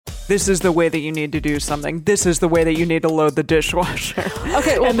this is the way that you need to do something. This is the way that you need to load the dishwasher.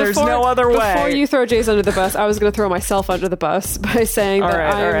 Okay, well, and there's no other way. Before you throw Jace under the bus, I was going to throw myself under the bus by saying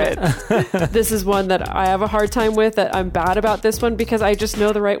this is one that I have a hard time with, that I'm bad about this one because I just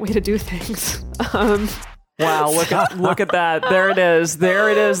know the right way to do things. Wow, look at that. There it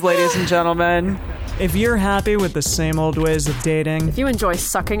is, ladies and gentlemen. If you're happy with the same old ways of dating, If you enjoy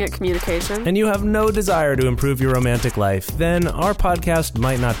sucking at communication, and you have no desire to improve your romantic life, then our podcast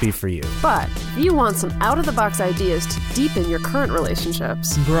might not be for you. but if you want some out-of-the-box ideas to deepen your current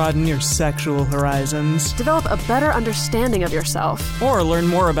relationships, broaden your sexual horizons, develop a better understanding of yourself, or learn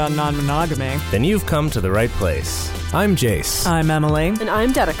more about non-monogamy, Then you've come to the right place. I'm Jace, I'm Emily. and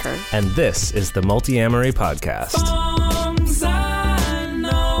I'm Dedeker. and this is the Multi-Amory Podcast.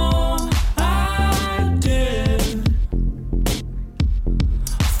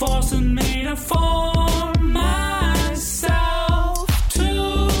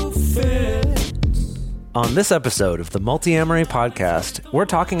 On this episode of the Multi-Amory Podcast, we're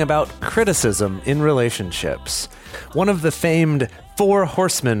talking about criticism in relationships. One of the famed 4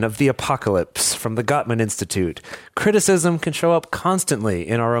 horsemen of the apocalypse from the Gottman Institute, criticism can show up constantly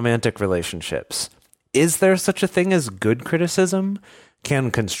in our romantic relationships. Is there such a thing as good criticism? Can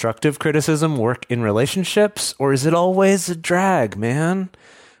constructive criticism work in relationships, or is it always a drag, man?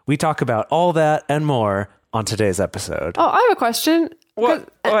 We talk about all that and more on today's episode. Oh, I have a question. What,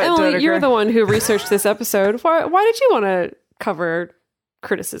 Emily, Dedeker? you're the one who researched this episode. Why did you want to cover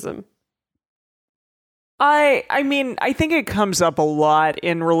criticism? I mean, I think it comes up a lot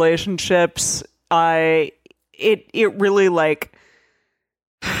in relationships. It really like,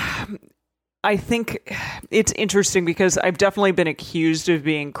 I think it's interesting because I've definitely been accused of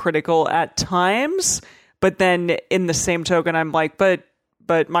being critical at times, but then in the same token, I'm like, but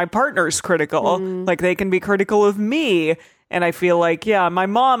my partner's critical. Like they can be critical of me. And I feel like, yeah, my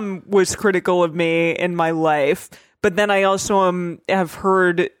mom was critical of me in my life. But then I also have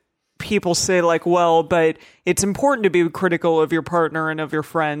heard people say like, well, but it's important to be critical of your partner and of your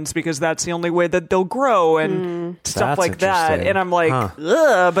friends because that's the only way that they'll grow and stuff That's like that. interesting. And I'm like,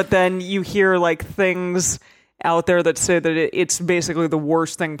 ugh. But then you hear like things out there that say that it's basically the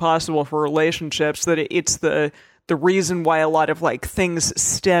worst thing possible for relationships, that it's the reason why a lot of like things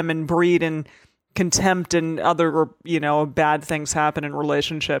stem and breed in contempt and other, bad things happen in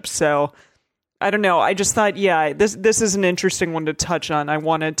relationships. So I don't know. I just thought, yeah, this is an interesting one to touch on. I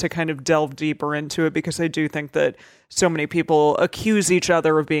wanted to kind of delve deeper into it because I do think that so many people accuse each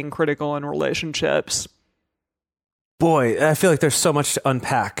other of being critical in relationships. Boy, I feel like there's so much to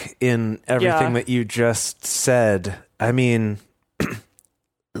unpack in everything that you just said. I mean,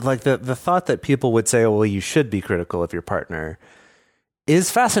 like the thought that people would say, oh, well, you should be critical of your partner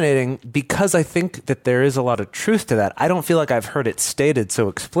is fascinating because I think that there is a lot of truth to that. I don't feel like I've heard it stated so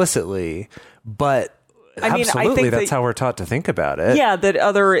explicitly, but absolutely that's how we're taught to think about it. Yeah, that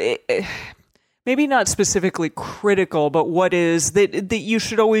other... maybe not specifically critical, but what is that you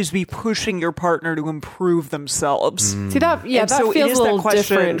should always be pushing your partner to improve themselves. See that? Yeah, And that so it feels is a that little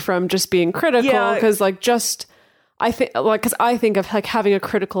question- different from just being critical. Yeah. Because I think of like having a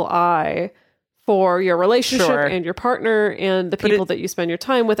critical eye for your relationship Sure. and your partner and the people that you spend your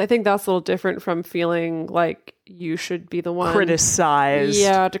time with. I think that's a little different from feeling like you should be the one Criticize.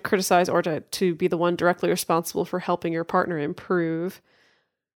 Yeah, to criticize or to be the one directly responsible for helping your partner improve.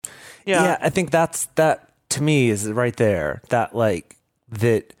 Yeah. I think that to me is right there. That like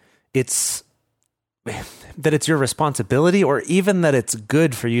that it's your responsibility, or even that it's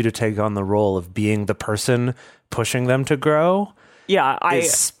good for you to take on the role of being the person pushing them to grow. Yeah,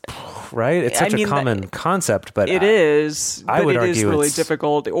 Right? It's such I mean, a common concept, but it is. I but would it is argue really it's-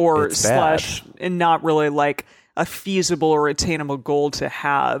 difficult, or it's bad. and not really like a feasible or attainable goal to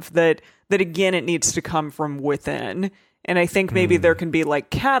have. That again, it needs to come from within. And I think maybe there can be like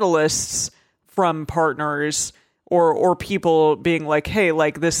catalysts from partners or people being like, hey,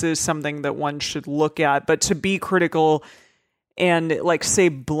 like this is something that one should look at. But to be critical and like say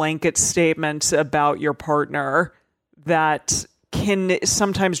blanket statements about your partner that can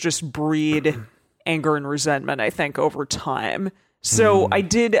sometimes just breed anger and resentment, I think, over time. So I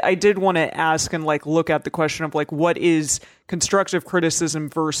did want to ask and like look at the question of like what is constructive criticism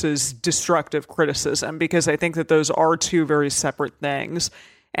versus destructive criticism, because I think that those are two very separate things,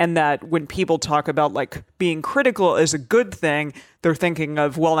 and that when people talk about like being critical as a good thing, they're thinking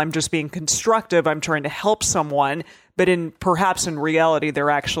of, well, I'm just being constructive, I'm trying to help someone, but perhaps in reality they're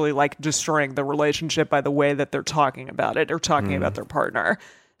actually like destroying the relationship by the way that they're talking about it or talking about their partner.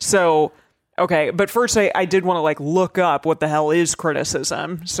 So okay, but first I did want to like look up what the hell is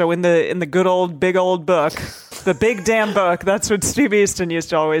criticism. So in the good old big old book, The big damn book. That's what Steve Easton used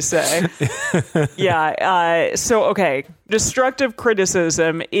to always say. Yeah. So, okay. Destructive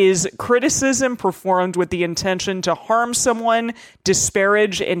criticism is criticism performed with the intention to harm someone,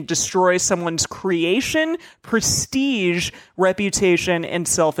 disparage and destroy someone's creation, prestige, reputation, and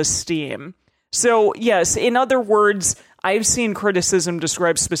self-esteem. So, yes, in other words, I've seen criticism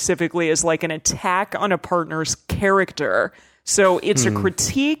described specifically as like an attack on a partner's character. So it's a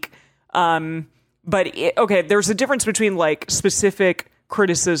critique, there's a difference between like specific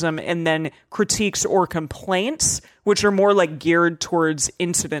criticism and then critiques or complaints, which are more like geared towards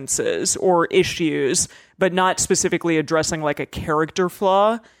incidences or issues, but not specifically addressing like a character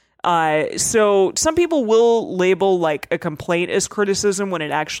flaw. So some people will label like a complaint as criticism when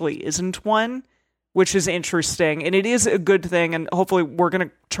it actually isn't one, which is interesting. And it is a good thing. And hopefully we're going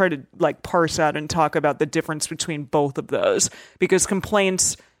to try to like parse out and talk about the difference between both of those, because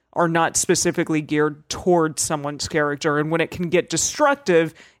complaints are not specifically geared towards someone's character. And when it can get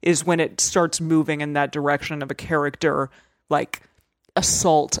destructive is when it starts moving in that direction of a character, like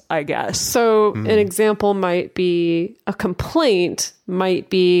assault, I guess. So an example might be a complaint might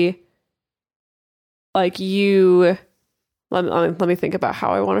be like you... Let me think about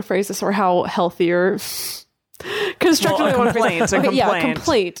how I want to phrase this, or how healthier constructively I want to phrase it. Yeah, a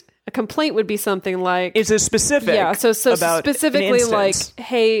complaint. A complaint would be something like... Is it specific? Yeah, so specifically like,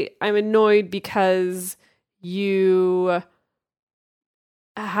 hey, I'm annoyed because you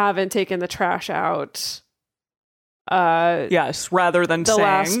haven't taken the trash out. Yes, rather than the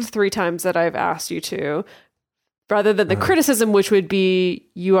last 3 times that I've asked you to. Rather than the criticism, which would be,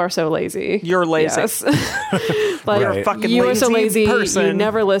 you are so lazy. You're lazy. Yes. Like, you're a fucking you lazy are so lazy. person. You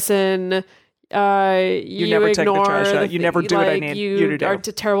never listen. You never take the trash out. You never do what I need you to do. You are a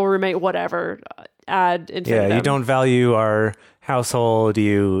terrible roommate, whatever. Ad infinitum. Yeah, you don't value our household.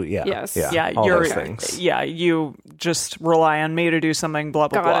 You're all those things. Yeah, you just rely on me to do something, blah,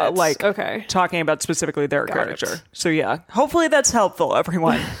 blah, blah. Like, talking about specifically their character. It. So, yeah, hopefully that's helpful,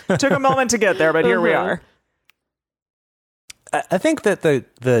 everyone. Took a moment to get there, but here we are. I think that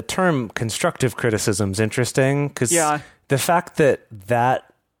the term constructive criticism is interesting because the fact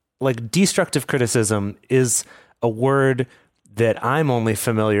that like destructive criticism is a word that I'm only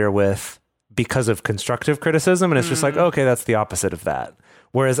familiar with because of constructive criticism. And it's just like, okay, that's the opposite of that.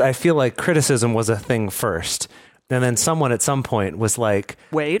 Whereas I feel like criticism was a thing first. And then someone at some point was like,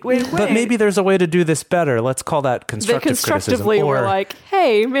 wait. But maybe there's a way to do this better. Let's call that constructive criticism. They constructively were like,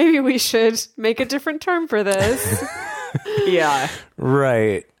 hey, maybe we should make a different term for this. Yeah.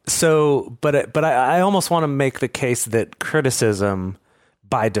 Right. So, but I almost want to make the case that criticism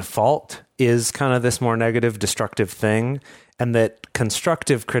by default is kind of this more negative, destructive thing, and that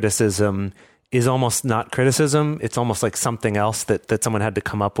constructive criticism is almost not criticism. It's almost like something else that someone had to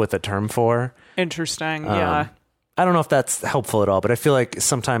come up with a term for. Interesting. Yeah. I don't know if that's helpful at all, but I feel like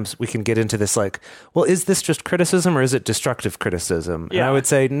sometimes we can get into this like, well, is this just criticism or is it destructive criticism? Yeah. And I would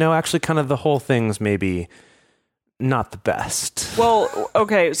say, no, actually kind of the whole thing's maybe not the best. Well,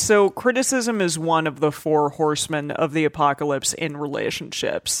 okay, so criticism is one of the 4 horsemen of the apocalypse in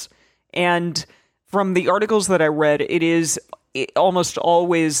relationships. And from the articles that I read, it is almost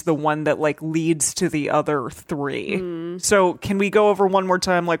always the one that like leads to the other 3. So can we go over one more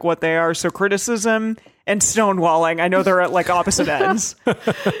time like what they are? So criticism and stonewalling. I know they're at like opposite ends.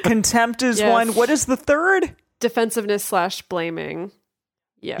 Contempt is one. What is the third? Defensiveness/blaming.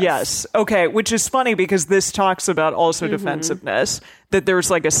 Yes. Okay. Which is funny because this talks about also defensiveness, that there's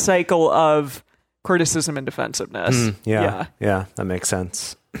like a cycle of criticism and defensiveness. Yeah. That makes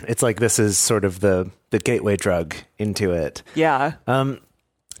sense. It's like this is sort of the gateway drug into it. Yeah.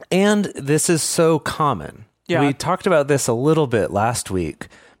 And this is so common. Yeah. We talked about this a little bit last week,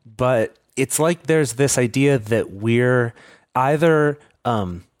 but it's like there's this idea that we're either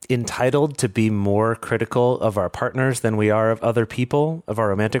entitled to be more critical of our partners than we are of other people, of our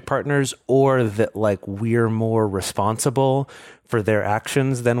romantic partners, or that like we're more responsible for their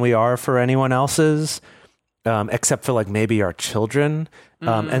actions than we are for anyone else's, except for like maybe our children.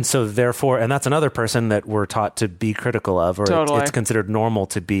 And so therefore, and that's another person that we're taught to be critical of, or it's considered normal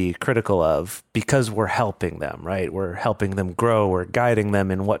to be critical of because we're helping them, right? We're helping them grow. We're guiding them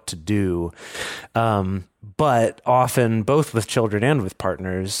in what to do. But often both with children and with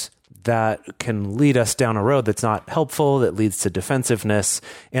partners, that can lead us down a road that's not helpful, that leads to defensiveness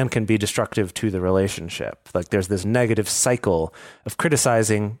and can be destructive to the relationship. Like there's this negative cycle of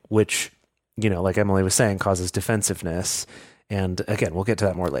criticizing, which, you know, like Emily was saying, causes defensiveness. And again, we'll get to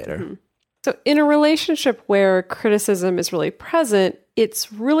that more later. So in a relationship where criticism is really present,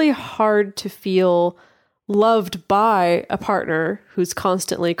 it's really hard to feel loved by a partner who's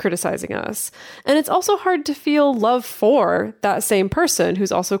constantly criticizing us. And it's also hard to feel love for that same person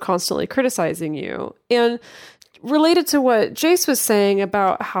who's also constantly criticizing you. And related to what Jace was saying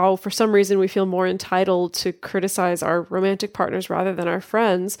about how for some reason we feel more entitled to criticize our romantic partners rather than our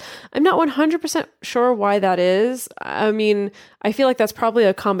friends, I'm not 100% sure why that is. I mean, I feel like that's probably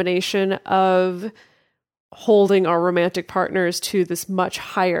a combination of holding our romantic partners to this much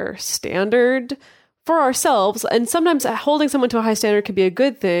higher standard for ourselves, and sometimes holding someone to a high standard can be a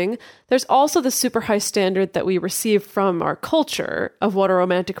good thing. There's also the super high standard that we receive from our culture of what a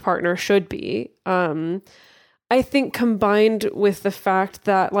romantic partner should be. I think combined with the fact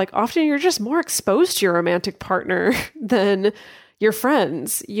that like often you're just more exposed to your romantic partner than your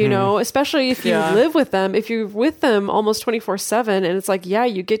friends, you know, especially if you live with them, if you're with them almost 24/7, and it's like, yeah,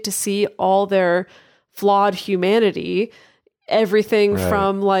 you get to see all their flawed humanity. Everything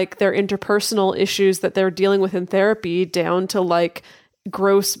from like their interpersonal issues that they're dealing with in therapy down to like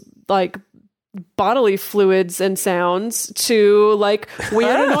gross like bodily fluids and sounds to like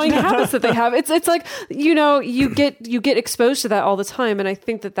weird annoying habits that they have. It's like, you know, you get exposed to that all the time, and I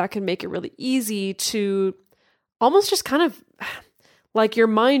think that can make it really easy to almost just kind of like your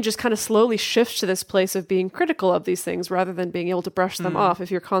mind just kind of slowly shifts to this place of being critical of these things rather than being able to brush them off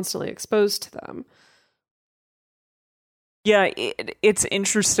if you're constantly exposed to them. Yeah, it's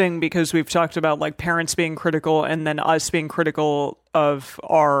interesting because we've talked about like parents being critical and then us being critical of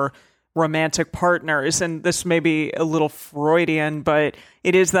our romantic partners. And this may be a little Freudian, but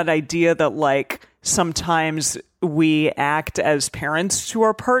it is that idea that like sometimes we act as parents to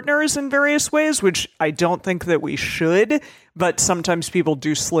our partners in various ways, which I don't think that we should. But sometimes people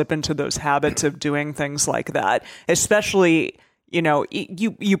do slip into those habits of doing things like that, especially, you know,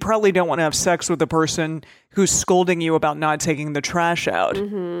 you probably don't want to have sex with a person who's scolding you about not taking the trash out,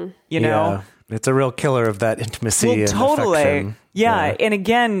 you know? Yeah. It's a real killer of that intimacy and affection. Yeah. And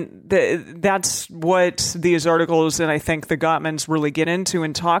again, that's what these articles and I think the Gottmans really get into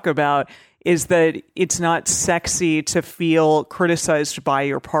and talk about is that it's not sexy to feel criticized by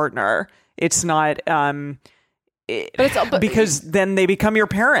your partner. It's not... because then they become your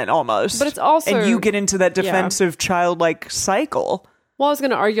parent almost. But it's also... And you get into that defensive childlike cycle. Well, I was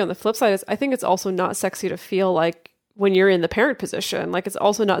going to argue on the flip side is I think it's also not sexy to feel like when you're in the parent position, like it's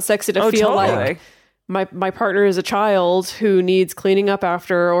also not sexy to feel totally. like my partner is a child who needs cleaning up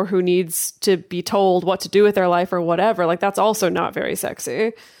after or who needs to be told what to do with their life or whatever. Like that's also not very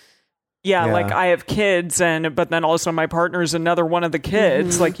sexy. Yeah, like I have kids, but then also my partner's another one of the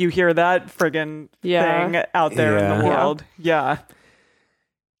kids. Like you hear that friggin' thing out there in the world. Yeah.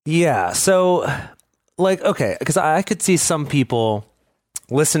 So, like, okay, because I could see some people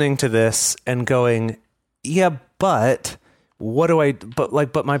listening to this and going, yeah, but what do I?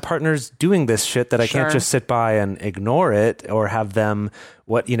 But my partner's doing this shit that I can't just sit by and ignore it or have them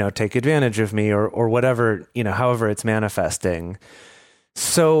take advantage of me or whatever, however it's manifesting.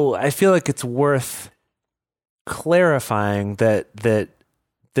 So I feel like it's worth clarifying that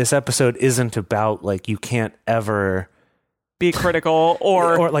this episode isn't about like you can't ever be critical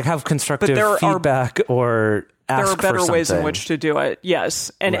or like have constructive feedback or ask for something. There are better ways in which to do it.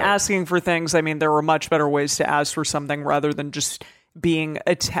 Yes. And asking for things, I mean, there are much better ways to ask for something rather than just being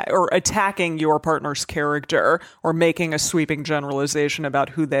attacking your partner's character or making a sweeping generalization about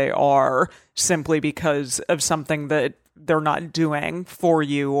who they are simply because of something that they're not doing for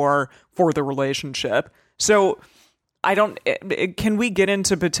you or for the relationship. So can we get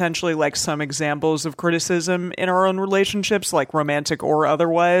into potentially like some examples of criticism in our own relationships, like romantic or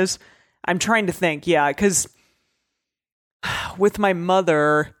otherwise? I'm trying to think. Yeah. Because with my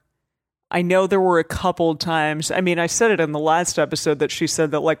mother, I know there were a couple times, I mean, I said it in the last episode that she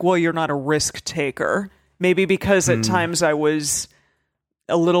said that like, well, you're not a risk taker. Maybe because at times I was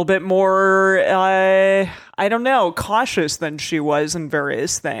a little bit more, I don't know, cautious than she was in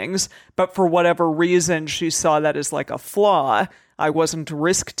various things. But for whatever reason, she saw that as like a flaw. I wasn't a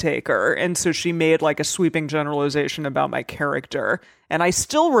risk taker. And so she made like a sweeping generalization about my character. And I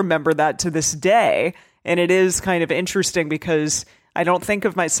still remember that to this day. And it is kind of interesting because I don't think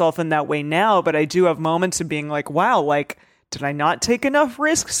of myself in that way now, but I do have moments of being like, wow, like, did I not take enough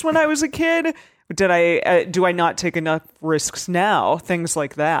risks when I was a kid? Do I not take enough risks now? Things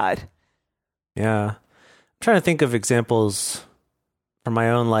like that. Yeah. I'm trying to think of examples from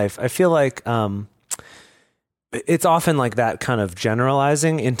my own life. I feel like it's often like that kind of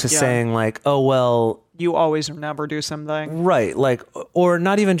generalizing into saying like, oh, well, you always or never do something. Right. Like, or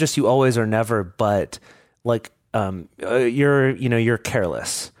not even just you always or never, but like you're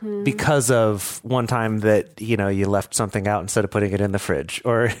careless because of one time that, you left something out instead of putting it in the fridge,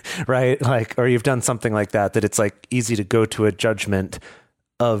 or right. Like, or you've done something like that it's like easy to go to a judgment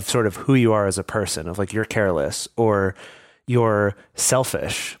of sort of who you are as a person, of like, you're careless or you're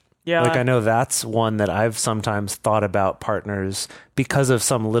selfish. Yeah. Like, I know that's one that I've sometimes thought about partners because of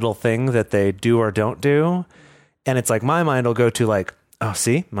some little thing that they do or don't do. And it's like, my mind will go to like, oh,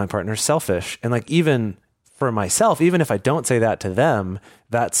 see, my partner's selfish. And like, even for myself, even if I don't say that to them,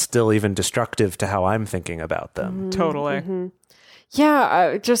 that's still even destructive to how I'm thinking about them. Totally.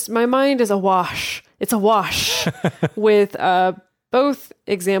 Yeah, just my mind is awash. It's awash with both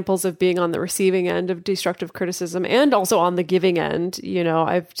examples of being on the receiving end of destructive criticism and also on the giving end.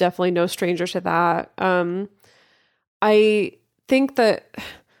 I've definitely no stranger to that. I think that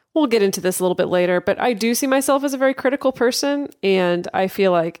we'll get into this a little bit later, but I do see myself as a very critical person. And I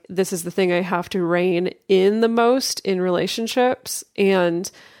feel like this is the thing I have to rein in the most in relationships. And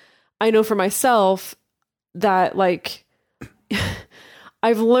I know for myself that like,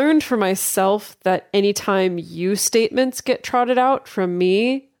 I've learned for myself that anytime you statements get trotted out from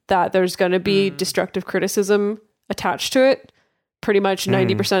me, that there's going to be destructive criticism attached to it pretty much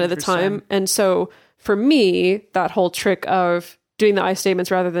 90% of the time. And so for me, that whole trick of doing the I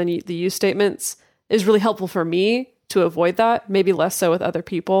statements rather than the you statements is really helpful for me to avoid that, maybe less so with other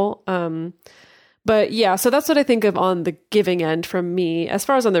people. But yeah, so that's what I think of on the giving end from me. As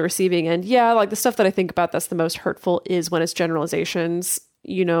far as on the receiving end, yeah, like the stuff that I think about that's the most hurtful is when it's generalizations,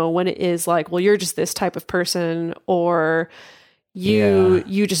 when it is like, well, you're just this type of person, or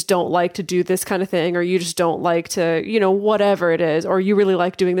you just don't like to do this kind of thing, or you just don't like to, whatever it is, or you really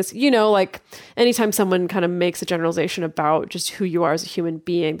like doing this, like anytime someone kind of makes a generalization about just who you are as a human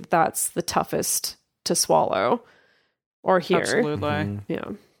being, that's the toughest to swallow or hear. Absolutely.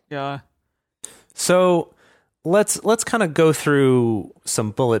 Yeah. So let's kind of go through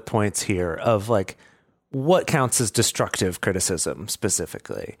some bullet points here of like what counts as destructive criticism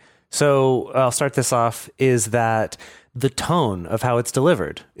specifically. So I'll start this off is that the tone of how it's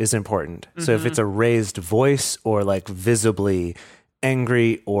delivered is important. So if it's a raised voice or like visibly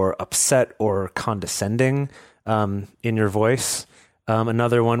angry or upset or condescending in your voice.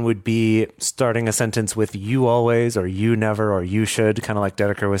 Another one would be starting a sentence with you always or you never or you should, kind of like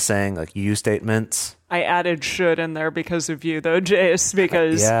Dedeker was saying, like you statements. I added should in there because of you though, Jace,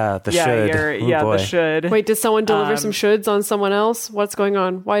 because should. The should. Wait, did someone deliver some shoulds on someone else? What's going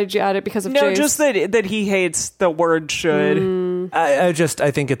on? Why did you add it because of No, Jace? just that he hates the word should. I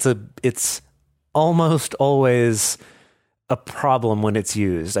think it's almost always a problem when it's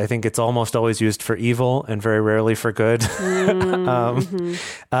used. I think it's almost always used for evil and very rarely for good.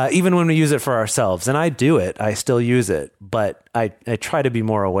 Even when we use it for ourselves, and I do it, I still use it, but I try to be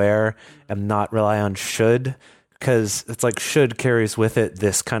more aware and not rely on should, because it's like should carries with it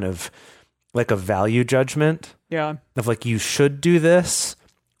this kind of like a value judgment. Yeah. Of like, you should do this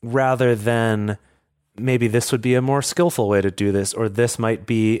rather than maybe this would be a more skillful way to do this, or this might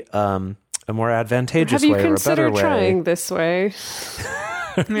be, a more advantageous way or a better way. Have you considered trying this way?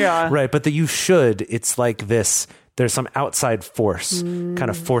 Yeah. Right. But the you should, it's like this, there's some outside force kind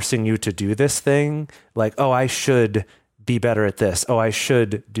of forcing you to do this thing. Like, oh, I should be better at this. Oh, I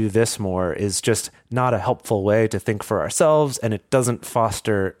should do this more, is just not a helpful way to think for ourselves. And it doesn't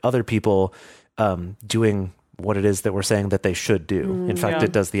foster other people doing what it is that we're saying that they should do. In fact,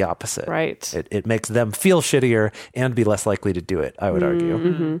 it does the opposite. Right. It makes them feel shittier and be less likely to do it, I would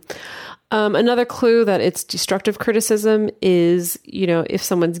argue. Another clue that it's destructive criticism is, if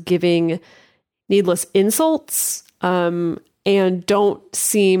someone's giving needless insults and there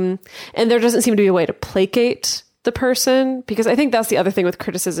doesn't seem to be a way to placate the person, because I think that's the other thing with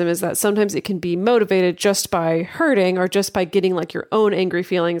criticism is that sometimes it can be motivated just by hurting or just by getting like your own angry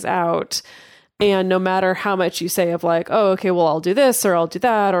feelings out. And no matter how much you say of like, oh, okay, well, I'll do this or I'll do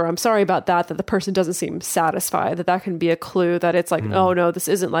that, or I'm sorry about that the person doesn't seem satisfied, that can be a clue that it's like, oh no, this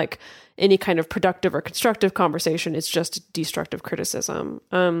isn't like any kind of productive or constructive conversation. It's just destructive criticism.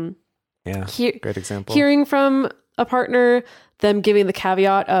 Great example. Hearing from a partner, them giving the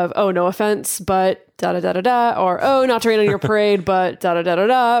caveat of, oh, no offense, but da da da da da, or oh, not to rain on your parade, but da da da da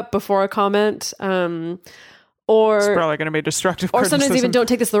da before a comment. Or it's probably going to be destructive or criticism. Sometimes even don't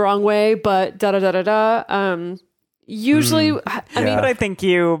take this the wrong way, but da da da da da. Usually, I mean, but I think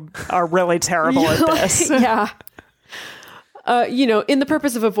you are really terrible at this. Yeah. In the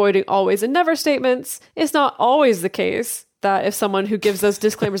purpose of avoiding always and never statements, it's not always the case that if someone who gives those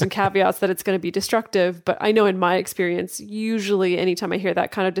disclaimers and caveats that it's going to be destructive. But I know in my experience, usually anytime I hear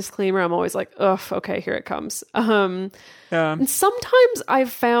that kind of disclaimer, I'm always like, ugh, okay, here it comes. And sometimes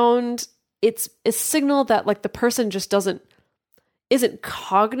I've found it's a signal that like the person just isn't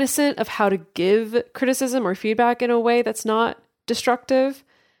cognizant of how to give criticism or feedback in a way that's not destructive.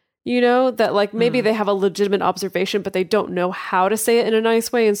 That like maybe they have a legitimate observation, but they don't know how to say it in a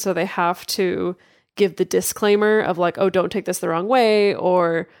nice way. And so they have to give the disclaimer of like, oh, don't take this the wrong way,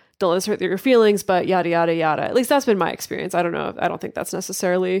 or don't let this hurt your feelings, but yada, yada, yada. At least that's been my experience. I don't know. I don't think that's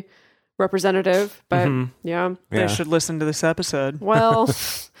necessarily representative, but yeah. They should listen to this episode. Well,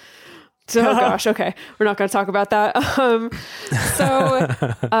 oh gosh, okay. We're not going to talk about that.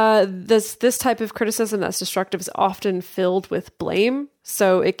 This type of criticism that's destructive is often filled with blame.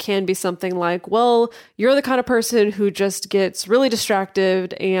 So it can be something like, well, you're the kind of person who just gets really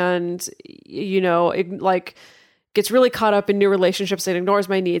distracted and, gets really caught up in new relationships and ignores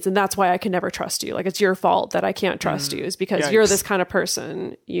my needs. And that's why I can never trust you. Like, it's your fault that I can't trust you, is because you're this kind of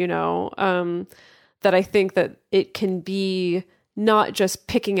person, that I think that it can be not just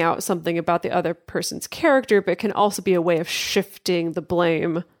picking out something about the other person's character, but can also be a way of shifting the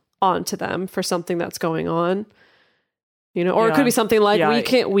blame onto them for something that's going on. Or it could be something like,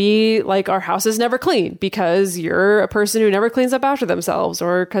 our house is never clean because you're a person who never cleans up after themselves,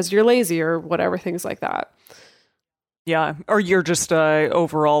 or because you're lazy, or whatever, things like that. Yeah. Or you're just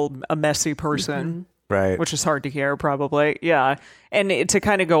overall a messy person. Right. Which is hard to hear, probably. Yeah. And to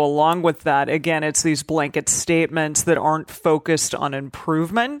kind of go along with that, again, it's these blanket statements that aren't focused on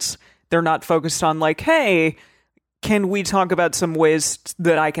improvement. They're not focused on like, hey, can we talk about some ways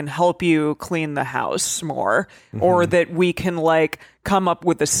that I can help you clean the house more? Or that we can like come up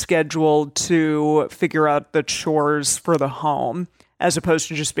with a schedule to figure out the chores for the home, as opposed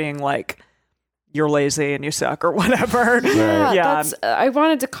to just being like, you're lazy and you suck or whatever. Yeah. I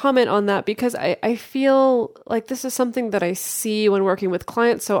wanted to comment on that because I feel like this is something that I see when working with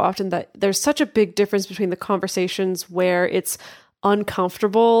clients so often, that there's such a big difference between the conversations where it's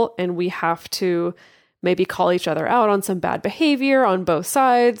uncomfortable and we have to maybe call each other out on some bad behavior on both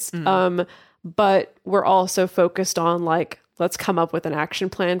sides. But we're also focused on like, let's come up with an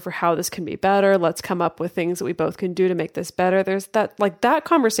action plan for how this can be better. Let's come up with things that we both can do to make this better. There's that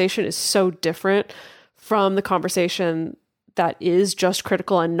conversation is so different from the conversation that is just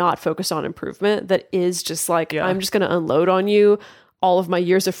critical and not focused on improvement. That is just like, I'm just going to unload on you all of my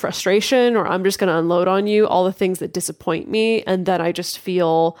years of frustration, or I'm just going to unload on you all the things that disappoint me. And then I just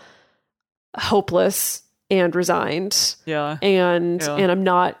feel hopeless and resigned. And I'm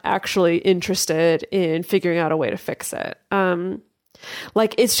not actually interested in figuring out a way to fix it.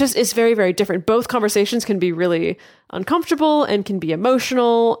 It's very, very different. Both conversations can be really uncomfortable and can be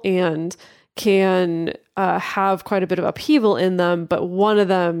emotional and can have quite a bit of upheaval in them. But one of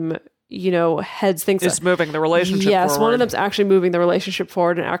them, heads things. It's moving the relationship forward. Yes, one of them's actually moving the relationship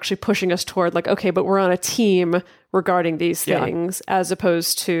forward and actually pushing us toward like, okay, but we're on a team regarding these things, as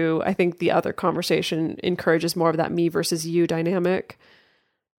opposed to, I think the other conversation encourages more of that me versus you dynamic.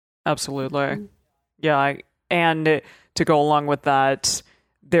 Absolutely. Yeah. And to go along with that,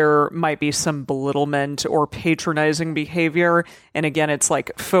 there might be some belittlement or patronizing behavior. And again, it's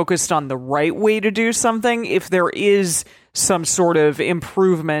like focused on the right way to do something. If there is some sort of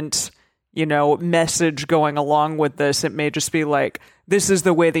improvement, message going along with this, it may just be like, this is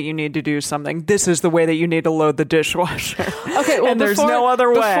the way that you need to do something. This is the way that you need to load the dishwasher. Okay, well, and there's no other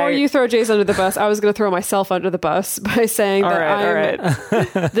way. Before you throw Jason under the bus, I was going to throw myself under the bus by saying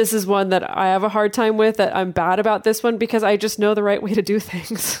this is one that I have a hard time with, that I'm bad about this one because I just know the right way to do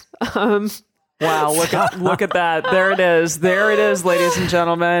things. Wow, look at that. There it is. There it is, ladies and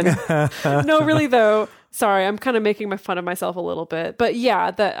gentlemen. No, really though. Sorry, I'm kind of making fun of myself a little bit. But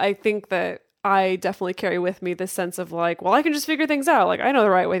yeah, that I think that I definitely carry with me this sense of like, well, I can just figure things out. Like, I know the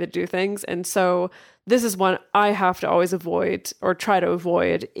right way to do things. And so this is one I have to always avoid, or try to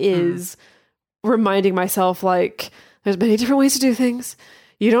avoid, is reminding myself like, there's many different ways to do things.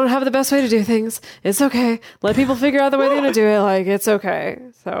 You don't have the best way to do things. It's okay. Let people figure out the way they're going to do it. Like, it's okay.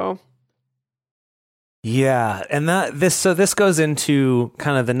 So... Yeah, and this goes into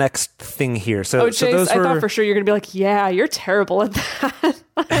kind of the next thing here. So, Chase, I thought for sure you're going to be like, yeah, you're terrible at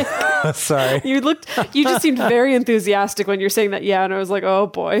that. Sorry. You just seemed very enthusiastic when you're saying that, yeah, and I was like, oh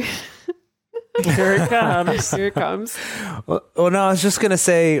boy. Here it comes. Here it comes. Well, no, I was just going to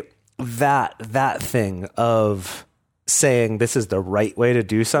say that thing of saying this is the right way to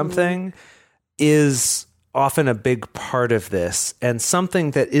do something is often a big part of this. And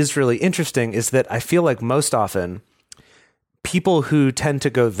something that is really interesting is that I feel like most often people who tend to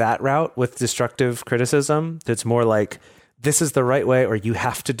go that route with destructive criticism, that's more like, this is the right way, or you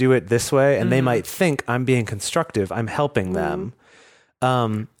have to do it this way. And they might think I'm being constructive, I'm helping them.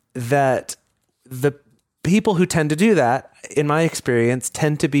 That people who tend to do that, in my experience,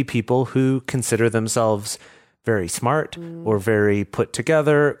 tend to be people who consider themselves very smart or very put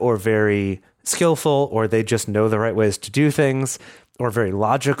together or very skillful, or they just know the right ways to do things, or very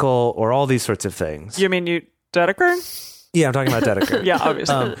logical, or all these sorts of things. You mean Dedeker? Yeah, I'm talking about Dedeker. Yeah,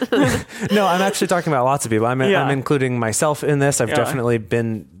 obviously. No, I'm actually talking about lots of people. I'm including myself in this. I've definitely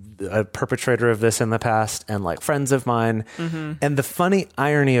been a perpetrator of this in the past, and like friends of mine. And the funny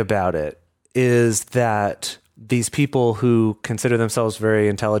irony about it is that these people who consider themselves very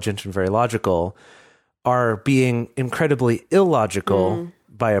intelligent and very logical are being incredibly illogical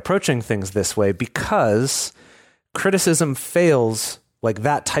by approaching things this way, because criticism fails, like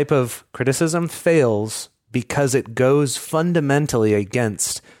that type of criticism fails because it goes fundamentally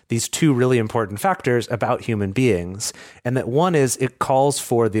against these two really important factors about human beings. And that one is it calls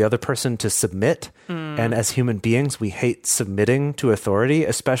for the other person to submit. And as human beings, we hate submitting to authority,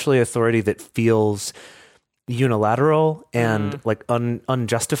 especially authority that feels unilateral and like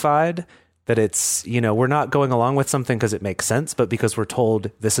unjustified. That it's, we're not going along with something because it makes sense, but because we're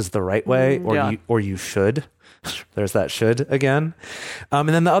told this is the right way, or you should. There's that should again. And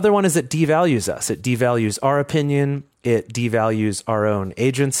then the other one is it devalues us. It devalues our opinion. It devalues our own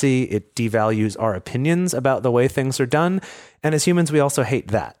agency. It devalues our opinions about the way things are done. And as humans, we also hate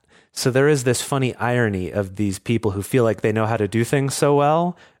that. So there is this funny irony of these people who feel like they know how to do things so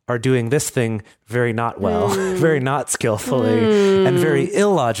well are doing this thing very not well, very not skillfully, and very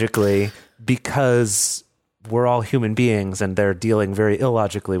illogically, because we're all human beings and they're dealing very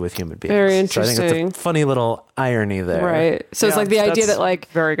illogically with human beings. Very interesting. So I think it's a funny little irony there. Right. So it's like the idea that like,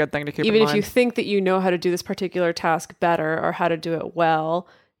 very good thing to keep even in if you mind. think that you know how to do this particular task better or how to do it well,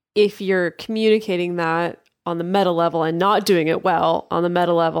 if you're communicating that on the meta level and not doing it well on the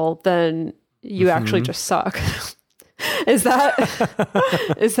meta level, then you actually just suck. Is that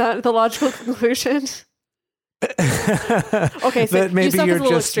the logical conclusion? Okay, so that maybe you suck you're is a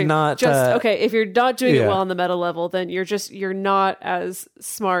little just extreme. not Okay, if you're not doing it yeah. well on the meta level, then you're not as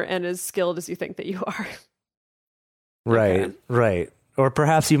smart and as skilled as you think that you are. Right, right. Or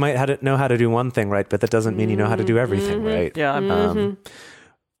perhaps you might know how to do one thing right, but that doesn't mean you know how to do everything right. Yeah.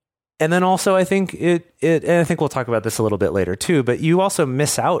 And then also, I think and I think we'll talk about this a little bit later too, but you also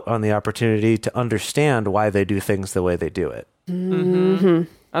miss out on the opportunity to understand why they do things the way they do it.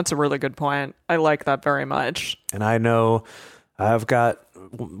 That's a really good point. I like that very much. And I know I've got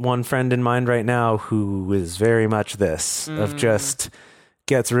one friend in mind right now who is very much this, of just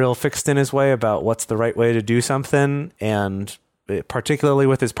gets real fixed in his way about what's the right way to do something, and particularly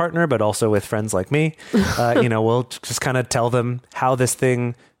with his partner, but also with friends like me, we'll just kind of tell them how this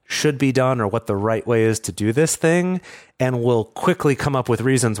thing should be done or what the right way is to do this thing, and we'll quickly come up with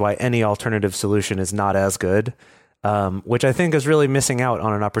reasons why any alternative solution is not as good. Which I think is really missing out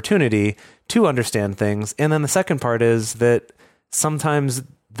on an opportunity to understand things. And then the second part is that sometimes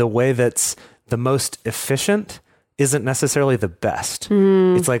the way that's the most efficient isn't necessarily the best.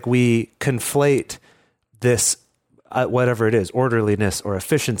 It's like we conflate this, whatever it is, orderliness or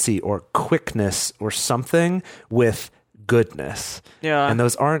efficiency or quickness or something with goodness. Yeah. And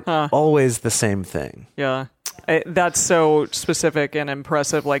those aren't always the same thing. Yeah. That's so specific and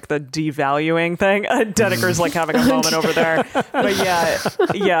impressive, like the devaluing thing. Dedeker's like having a moment over there. But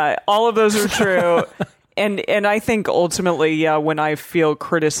yeah, all of those are true. And I think ultimately, when I feel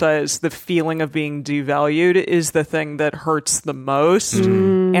criticized, the feeling of being devalued is the thing that hurts the most.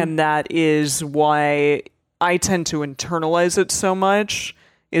 And that is why I tend to internalize it so much,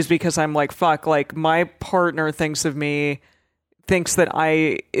 is because I'm like, fuck, like my partner thinks that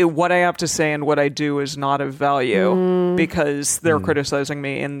what I have to say and what I do is not of value because they're criticizing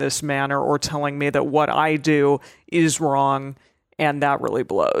me in this manner or telling me that what I do is wrong, and that really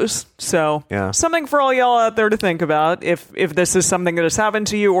blows. So something for all y'all out there to think about if this is something that has happened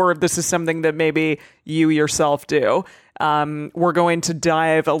to you, or if this is something that maybe you yourself do. We're going to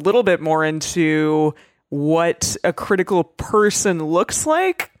dive a little bit more into what a critical person looks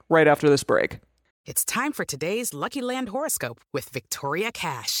like right after this break. It's time for today's Lucky Land horoscope with Victoria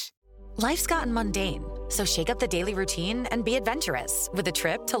Cash. Life's gotten mundane, so shake up the daily routine and be adventurous with a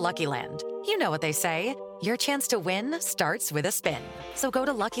trip to Lucky Land. You know what they say, your chance to win starts with a spin. So go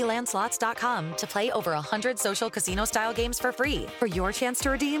to LuckyLandSlots.com to play over 100 social casino-style games for free for your chance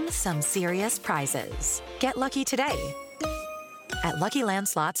to redeem some serious prizes. Get lucky today at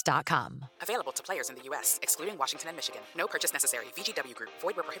LuckyLandSlots.com. Available to players in the U.S., excluding Washington and Michigan. No purchase necessary. VGW Group.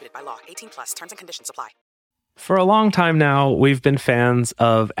 Void where prohibited by law. 18+. Terms and conditions apply. For a long time now, we've been fans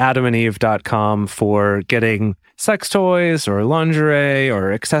of AdamandEve.com for getting sex toys or lingerie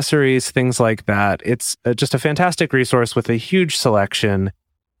or accessories, things like that. It's just a fantastic resource with a huge selection.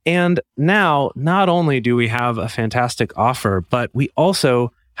 And now, not only do we have a fantastic offer, but we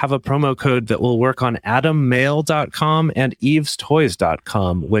also have a promo code that will work on AdamMail.com and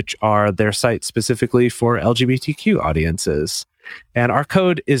EvesToys.com, which are their sites specifically for LGBTQ audiences. And our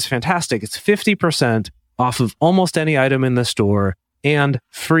code is fantastic. It's 50% off of almost any item in the store and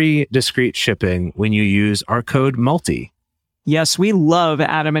free discreet shipping when you use our code MULTI. Yes, we love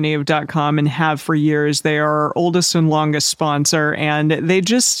AdamandEve.com and have for years. They are our oldest and longest sponsor, and they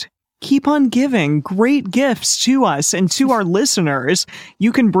just keep on giving great gifts to us and to our listeners.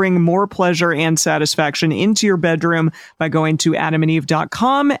 You can bring more pleasure and satisfaction into your bedroom by going to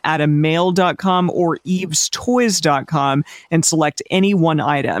AdamandEve.com, AdamMail.com, or EvesToys.com and select any one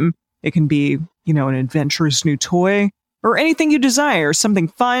item. It can be, an adventurous new toy or anything you desire, something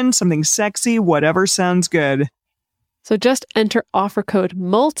fun, something sexy, whatever sounds good. So just enter offer code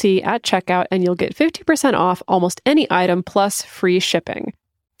MULTI at checkout and you'll get 50% off almost any item plus free shipping.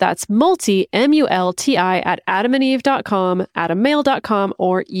 That's MULTI, M-U-L-T-I, at AdamandEve.com, AdamMail.com,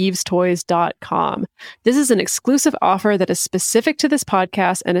 or EvesToys.com. This is an exclusive offer that is specific to this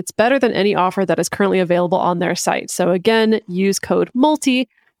podcast, and it's better than any offer that is currently available on their site. So again, use code MULTI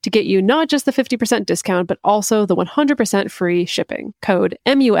to get you not just the 50% discount, but also the 100% free shipping. Code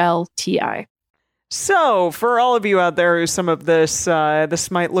MULTI. So, for all of you out there who some of this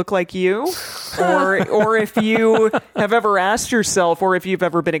might look like you, or if you have ever asked yourself, or if you've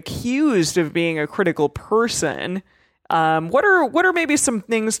ever been accused of being a critical person, what are maybe some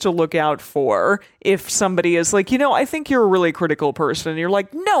things to look out for if somebody is like, I think you're a really critical person, and you're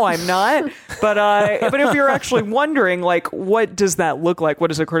like, no, I'm not. But if you're actually wondering, like, what does that look like? What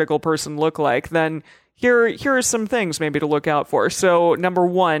does a critical person look like? Then here are some things maybe to look out for. So, number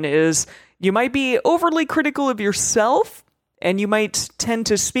one is, you might be overly critical of yourself, and you might tend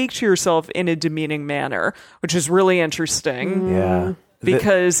to speak to yourself in a demeaning manner, which is really interesting. Yeah.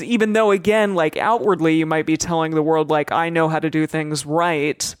 Because even though, again, like outwardly, you might be telling the world, like, I know how to do things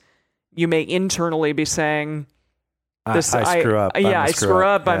right, you may internally be saying, I screw up. I screw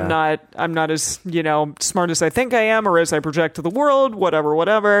up. Yeah. I'm not as, smart as I think I am, or as I project to the world,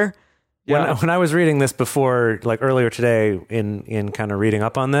 whatever. Yeah. When I was reading this before, like earlier today, in kind of reading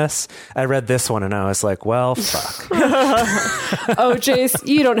up on this, I read this one and I was like, well, fuck. Oh, Jace,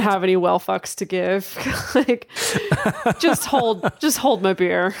 you don't have any well fucks to give. Like, just hold my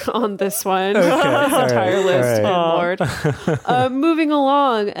beer on this one. Okay. This entire list, All right. good Lord. Moving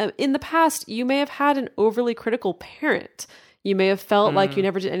along, in the past, you may have had an overly critical parent. You may have felt like you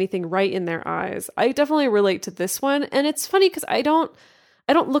never did anything right in their eyes. I definitely relate to this one, and it's funny because I don't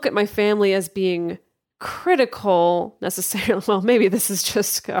look at my family as being critical necessarily. Well, maybe this is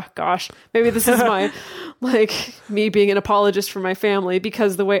just, maybe this is my, like, me being an apologist for my family,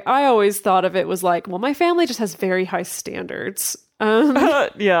 because the way I always thought of it was like, well, my family just has very high standards.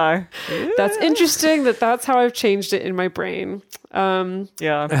 Yeah. That's interesting that's how I've changed it in my brain. Yeah.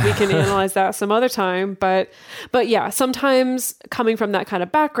 We can analyze that some other time, but yeah, sometimes coming from that kind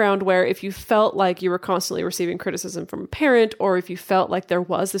of background where if you felt like you were constantly receiving criticism from a parent, or if you felt like there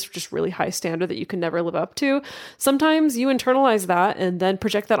was this just really high standard that you could never live up to, sometimes you internalize that and then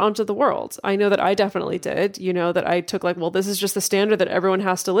project that onto the world. I know that I definitely did, that I took like, well, this is just the standard that everyone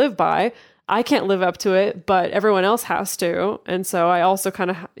has to live by. I can't live up to it, but everyone else has to. And so I also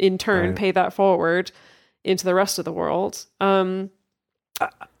kind of in turn pay that forward into the rest of the world. Yeah.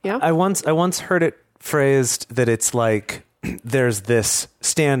 I once heard it phrased that it's like there's this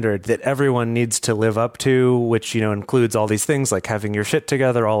standard that everyone needs to live up to, which, includes all these things like having your shit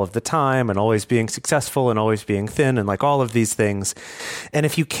together all of the time and always being successful and always being thin and like all of these things. And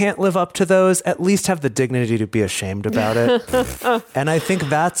if you can't live up to those, at least have the dignity to be ashamed about it. And I think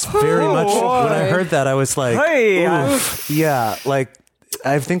that's very much when I heard that, I was like, hey, yeah, like,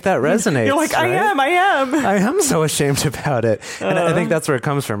 I think that resonates. You're like, right? I am so ashamed about it. And I think that's where it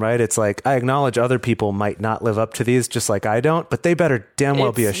comes from, right? It's like, I acknowledge other people might not live up to these just like I don't, but they better damn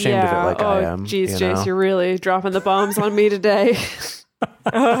well be ashamed of it like I am. Geez, Jace, you're really dropping the bombs on me today.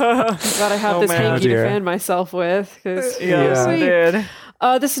 Gotta have this hanky to fan myself with. Dude.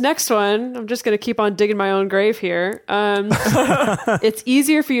 This next one, I'm just going to keep on digging my own grave here. It's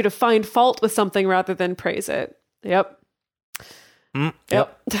easier for you to find fault with something rather than praise it. Yep.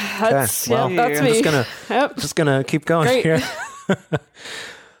 Yep. That's well, that's I'm me. just gonna keep going Great. here.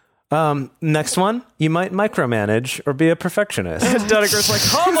 Next one, you might micromanage or be a perfectionist. Dedeker's like,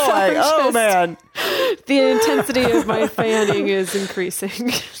 oh boy, oh man. The intensity of my fanning is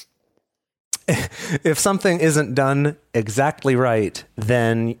increasing. If something isn't done exactly right,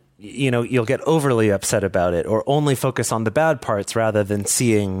 then you'll get overly upset about it, or only focus on the bad parts rather than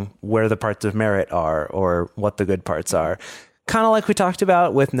seeing where the parts of merit are or what the good parts are. kind of like we talked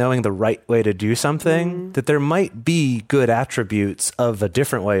about with knowing the right way to do something, that there might be good attributes of a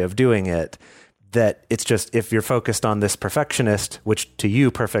different way of doing it. That it's just, if you're focused on this perfectionist, which to you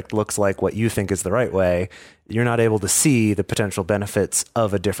perfect looks like what you think is the right way, you're not able to see the potential benefits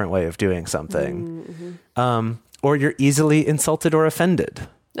of a different way of doing something. Or you're easily insulted or offended.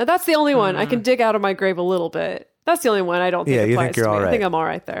 Now that's the only one I can dig out of my grave a little bit. That's the only one I don't think you applies think you're to me. all right. I think I'm all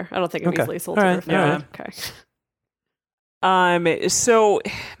right there. I don't think I'm easily insulted or offended. Okay. So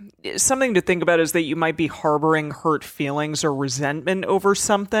something to think about is that you might be harboring hurt feelings or resentment over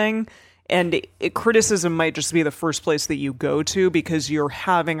something. And criticism might just be the first place that you go to because you're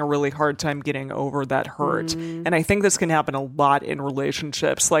having a really hard time getting over that hurt. And I think this can happen a lot in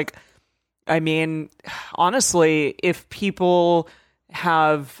relationships. Like, I mean, honestly, if people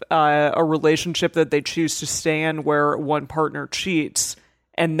have a relationship that they choose to stay in where one partner cheats,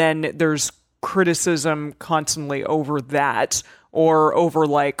 and then there's criticism constantly over that, or over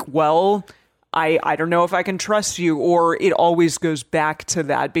like, well, I don't know if I can trust you, or it always goes back to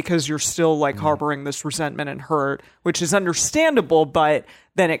that because you're still like harboring this resentment and hurt, which is understandable, but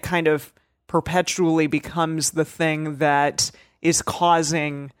then it kind of perpetually becomes the thing that is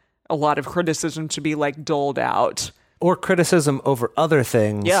causing a lot of criticism to be like doled out. Or criticism over other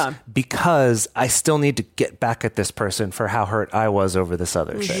things. Yeah. Because I still need to get back at this person for how hurt I was over this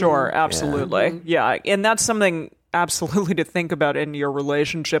other thing. Sure, absolutely. Yeah. And that's something absolutely to think about in your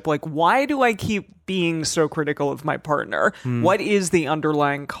relationship. Like, why do I keep being so critical of my partner? What is the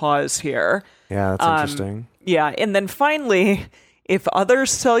underlying cause here? Yeah, that's interesting. Yeah. And then finally, if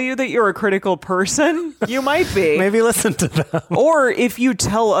others tell you that you're a critical person, you might be. Maybe listen to them. Or if you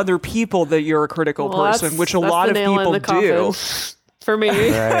tell other people that you're a critical person, which a lot of people do. For me.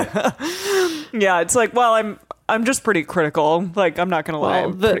 Right. Yeah, it's like, well, I'm just pretty critical. Like, I'm not going to lie.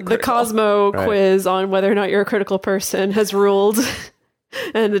 Well, the Cosmo quiz on whether or not you're a critical person has ruled,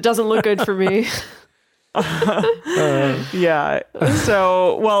 and it doesn't look good for me. Yeah.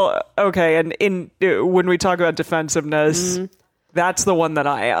 So, well, okay. And when we talk about defensiveness, that's the one that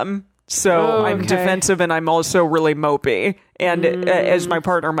I am. So I'm defensive, and I'm also really mopey. And as my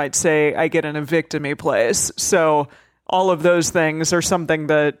partner might say, I get in a victim-y place. So all of those things are something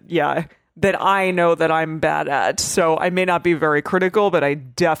that, that I know that I'm bad at. So I may not be very critical, but I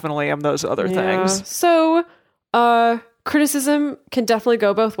definitely am those other things. So criticism can definitely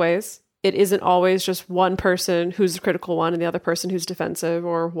go both ways. It isn't always just one person who's the critical one and the other person who's defensive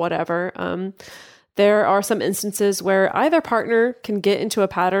or whatever. There are some instances where either partner can get into a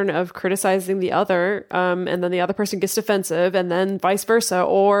pattern of criticizing the other, and then the other person gets defensive, and then vice versa.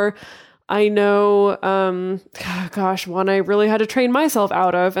 Or I know, one I really had to train myself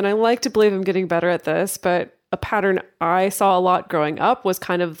out of, and I like to believe I'm getting better at this, but a pattern I saw a lot growing up was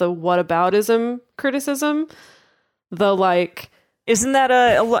kind of the whataboutism criticism. The like... Isn't that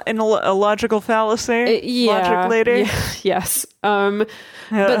a logical fallacy? Logic lady? Yes. But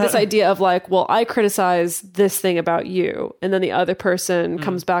this idea of like, well, I criticize this thing about you, and then the other person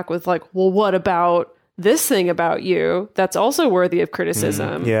comes back with like, well, what about this thing about you that's also worthy of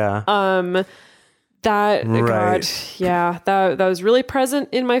criticism? Yeah. That Right. that was really present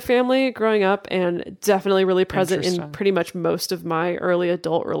in my family growing up, and definitely really present in pretty much most of my early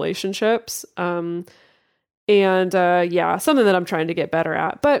adult relationships. Something that I'm trying to get better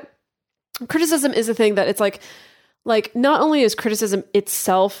at. But criticism is a thing that it's like not only is criticism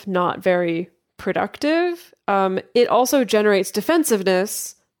itself not very productive, it also generates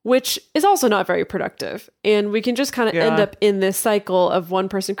defensiveness, which is also not very productive. And we can just kind of end up in this cycle of one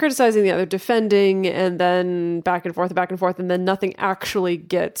person criticizing, the other defending, and then back and forth, and then nothing actually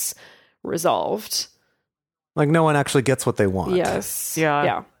gets resolved. Like no one actually gets what they want. Yes.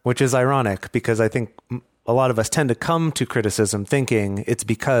 Yeah. Which is ironic because I think a lot of us tend to come to criticism thinking it's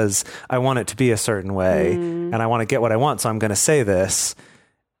because I want it to be a certain way and I want to get what I want, so I'm going to say this,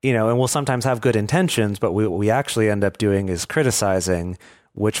 and we'll sometimes have good intentions, but what we actually end up doing is criticizing,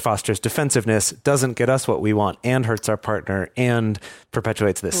 which fosters defensiveness, doesn't get us what we want, and hurts our partner, and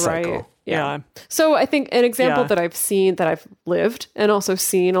perpetuates this cycle. Yeah. So I think an example that I've seen, that I've lived and also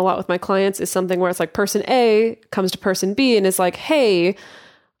seen a lot with my clients, is something where it's like person A comes to person B and is like, hey,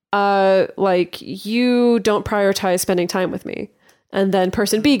 you don't prioritize spending time with me. And then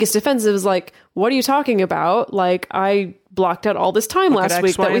person B gets defensive, is like, what are you talking about? Like, I blocked out all this time last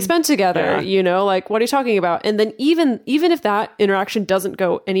week that we spent together, what are you talking about? And then even if that interaction doesn't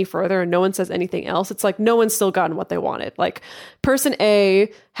go any further and no one says anything else, it's like no one's still gotten what they wanted. Like person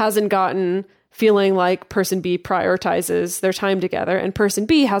A hasn't gotten feeling like person B prioritizes their time together, and person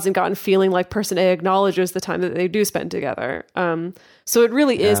B hasn't gotten feeling like person A acknowledges the time that they do spend together. So it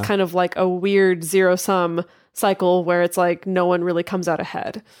really is kind of like a weird zero-sum cycle where it's like no one really comes out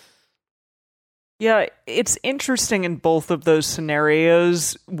ahead. Yeah, it's interesting in both of those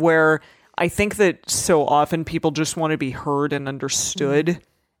scenarios where I think that so often people just want to be heard and understood.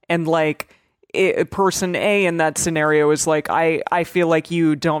 And like person A in that scenario is like, I feel like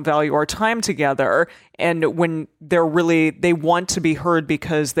you don't value our time together. And when they want to be heard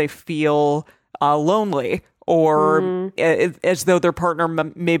because they feel lonely, or as though their partner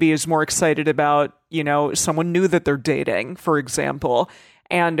maybe is more excited about, someone new that they're dating, for example.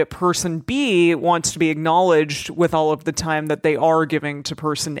 And person B wants to be acknowledged with all of the time that they are giving to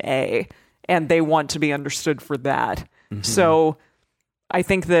person A, and they want to be understood for that. So I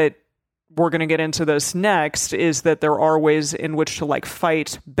think that we're going to get into this next, is that there are ways in which to like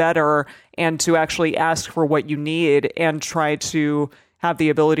fight better and to actually ask for what you need and try to have the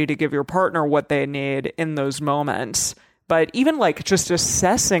ability to give your partner what they need in those moments. But even like just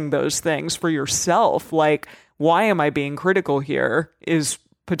assessing those things for yourself, like, why am I being critical here, is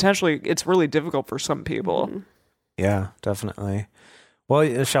potentially, it's really difficult for some people. Yeah, definitely.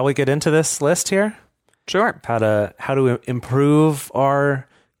 Well, shall we get into this list here? Sure. How to improve our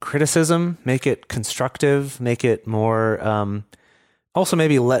criticism, make it constructive, make it more, also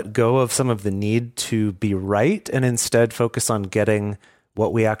maybe let go of some of the need to be right and instead focus on getting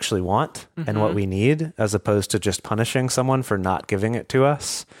what we actually want and what we need, as opposed to just punishing someone for not giving it to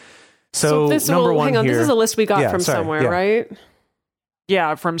us. So this number one, hang on, here, this is a list we got from somewhere, right?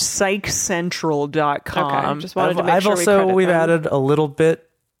 Yeah, from psychcentral.com. Okay, just wanted to make sure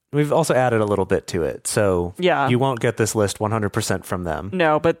We've also added a little bit to it. So yeah, you won't get this list 100% from them.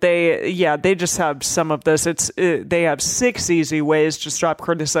 No, but they just have some of this. They have 6 easy ways to stop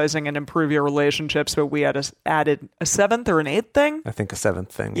criticizing and improve your relationships, but we added a 7th or an 8th thing? I think a 7th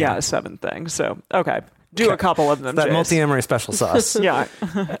thing. Yeah, a 7th thing. So, okay. Do a couple of them, that Jace. multi-amory special sauce. Yeah.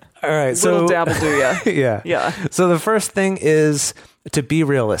 All right. So little dabble do ya. Yeah. Yeah. So the first thing is to be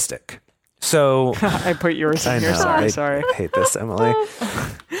realistic. So I put yours in here. Sorry. I hate this, Emily.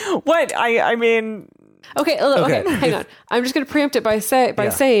 What? I mean... Okay, hang on. I'm just going to preempt it by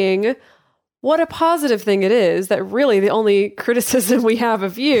saying what a positive thing it is that really the only criticism we have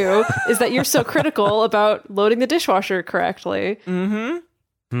of you is that you're so critical about loading the dishwasher correctly.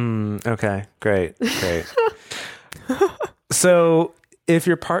 Okay, great. So if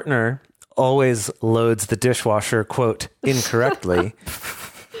your partner always loads the dishwasher, quote, incorrectly,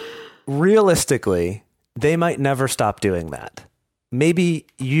 realistically, they might never stop doing that. Maybe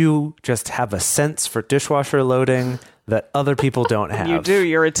you just have a sense for dishwasher loading that other people don't have. You do.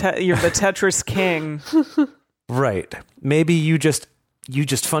 You're the Tetris king. Right. Maybe you just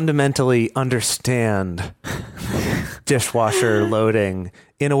fundamentally understand dishwasher loading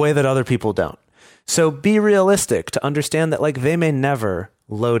in a way that other people don't. So be realistic to understand that like they may never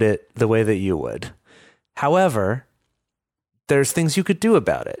load it the way that you would. However, there's things you could do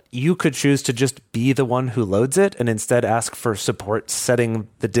about it. You could choose to just be the one who loads it and instead ask for support setting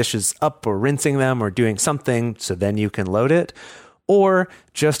the dishes up or rinsing them or doing something so then you can load it. Or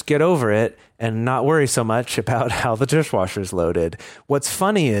just get over it and not worry so much about how the dishwasher's loaded. What's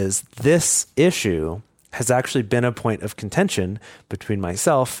funny is this issue has actually been a point of contention between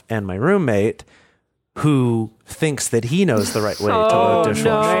myself and my roommate, who thinks that he knows the right way to load dishwashers.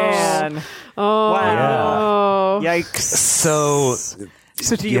 No. Man. Oh, wow. Yeah. Yikes.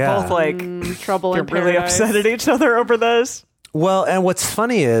 So do you both like trouble you're in really paradise. upset at each other over this? Well, and what's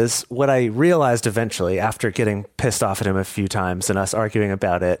funny is what I realized eventually after getting pissed off at him a few times and us arguing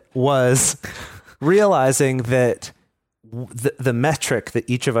about it was realizing that the metric that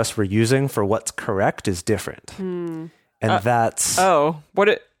each of us were using for what's correct is different. And that's... Yeah.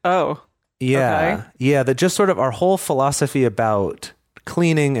 Okay. Yeah, that just sort of our whole philosophy about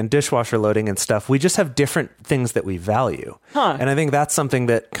cleaning and dishwasher loading and stuff, we just have different things that we value. And I think that's something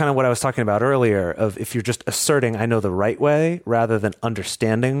that kind of what I was talking about earlier of if you're just asserting, I know the right way, rather than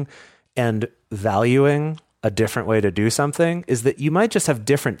understanding and valuing a different way to do something, is that you might just have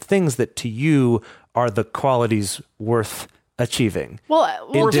different things that to you are the qualities worth achieving.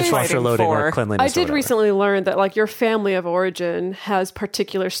 In dishwasher loading or cleanliness. I did recently learn that like your family of origin has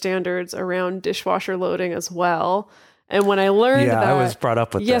particular standards around dishwasher loading as well. And when I learned that... I was brought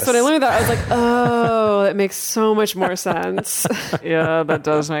up with this. Yes, when I learned that, I was like, oh, that makes so much more sense. Yeah, that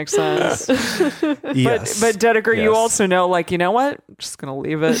does make sense. Yes. But Dedeker, you also know, like, you know what? I'm just going to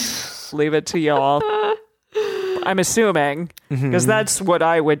leave it to y'all. I'm assuming, because that's what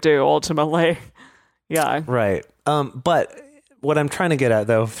I would do ultimately. Yeah. Right. But what I'm trying to get at,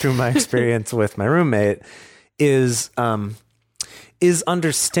 though, through my experience with my roommate is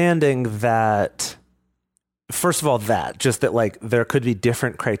understanding that first of all, just that like there could be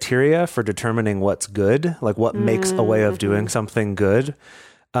different criteria for determining what's good, like what makes a way of doing something good.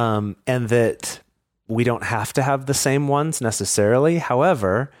 And that we don't have to have the same ones necessarily.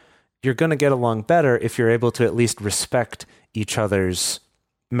 However, you're going to get along better if you're able to at least respect each other's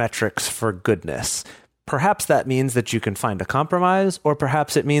metrics for goodness. Perhaps that means that you can find a compromise, or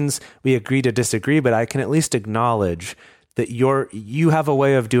perhaps it means we agree to disagree, but I can at least acknowledge that you have a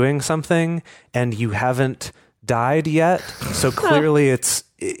way of doing something and you haven't died yet. So clearly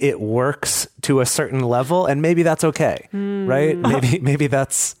it works to a certain level, and maybe that's okay, right? Maybe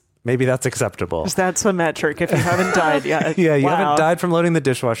that's acceptable. That's a metric if you haven't died yet. Yeah, you Wow. haven't died from loading the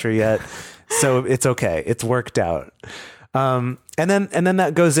dishwasher yet. So it's okay. It's worked out. And then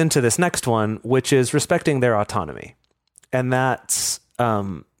that goes into this next one, which is respecting their autonomy. And that's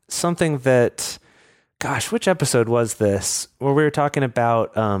something that, gosh, which episode was this? Where we were talking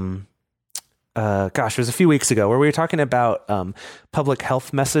about, it was a few weeks ago, where we were talking about public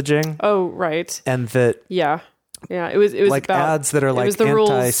health messaging. Oh, right. And that, Yeah, it was like about ads that are it like was the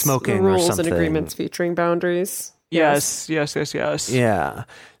anti-smoking or rules something. and agreements featuring boundaries. Yes. Yeah.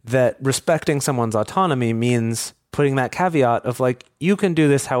 That respecting someone's autonomy means putting that caveat of like, you can do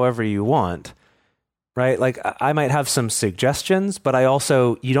this however you want, right? Like I might have some suggestions, but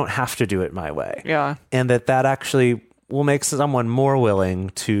you don't have to do it my way. Yeah. And that actually will make someone more willing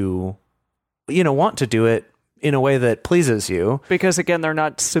to, want to do it in a way that pleases you. Because again, they're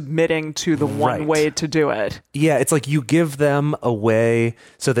not submitting to the one Right. way to do it. Yeah, it's like you give them a way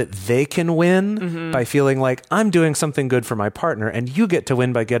so that they can win by feeling like I'm doing something good for my partner, and you get to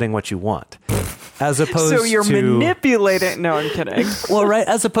win by getting what you want. As opposed So you're to manipulating. No, I'm kidding. well, right,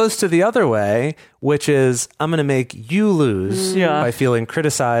 as opposed to the other way, which is I'm going to make you lose Yeah. by feeling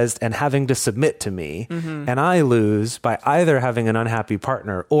criticized and having to submit to me, and I lose by either having an unhappy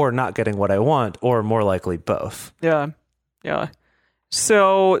partner or not getting what I want, or more likely both. Yeah.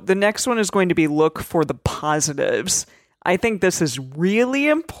 So the next one is going to be look for the positives. I think this is really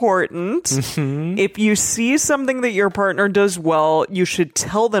important. If you see something that your partner does well, you should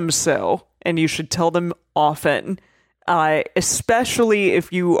tell them so, and you should tell them often, especially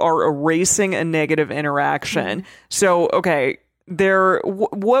if you are erasing a negative interaction. So, okay,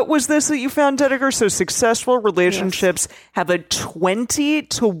 what was this that you found, Dedeker? So successful relationships have a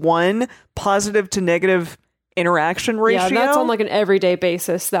 20-to-1 positive to negative interaction ratio. Yeah, that's on like an everyday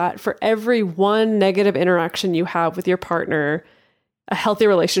basis, that for every one negative interaction you have with your partner, a healthy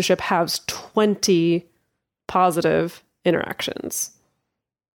relationship has 20 positive interactions.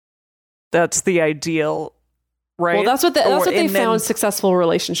 That's the ideal, right? Well, that's what they And then- found successful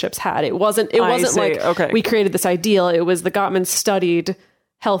relationships had. It wasn't see. like Okay. we created this ideal. It was the Gottman studied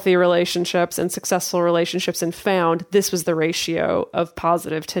healthy relationships and successful relationships and found this was the ratio of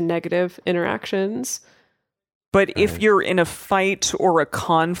positive to negative interactions. But if you're in a fight or a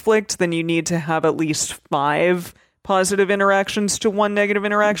conflict, then you need to have at least 5 positive interactions to 1 negative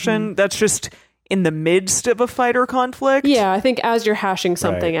interaction. That's just in the midst of a fight or conflict. Yeah, I think as you're hashing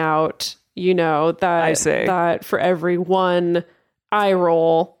something Right. out, that I see. that for every one eye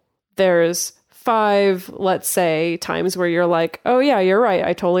roll, there's 5, let's say, times where you're like, oh yeah, you're right,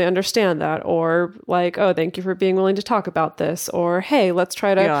 I totally understand that. Or like, oh, thank you for being willing to talk about this. Or, hey, let's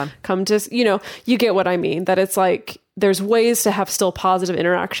try to come to, you get what I mean, that it's like, there's ways to have still positive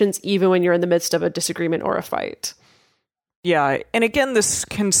interactions, even when you're in the midst of a disagreement or a fight. Yeah. And again, this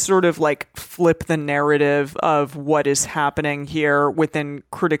can sort of like flip the narrative of what is happening here within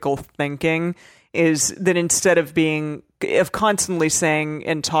critical thinking, is that instead of constantly saying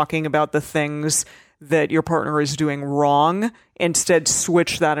and talking about the things that your partner is doing wrong, instead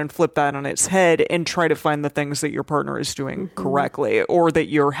switch that and flip that on its head and try to find the things that your partner is doing correctly, or that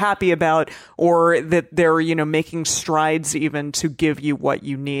you're happy about, or that they're, making strides even to give you what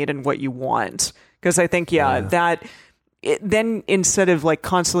you need and what you want. Because I think, then instead of like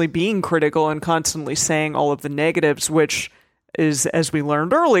constantly being critical and constantly saying all of the negatives, which is, as we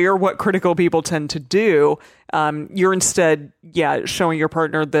learned earlier, what critical people tend to do, you're instead, showing your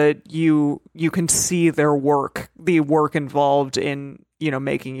partner that you can see their work, the work involved in,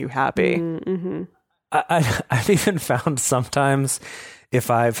 making you happy. Mm-hmm. I've even found sometimes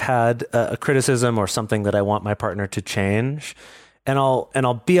if I've had a criticism or something that I want my partner to change, and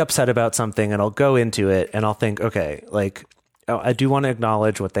I'll be upset about something, and I'll go into it, and I'll think, okay, like, I do want to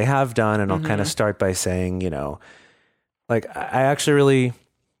acknowledge what they have done, and I'll kind of start by saying, like,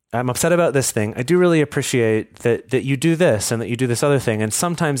 I'm upset about this thing. I do really appreciate that you do this and that you do this other thing. And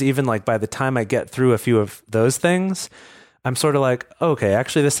sometimes even like by the time I get through a few of those things, I'm sort of like, okay,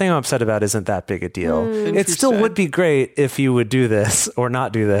 actually this thing I'm upset about isn't that big a deal. It still would be great if you would do this or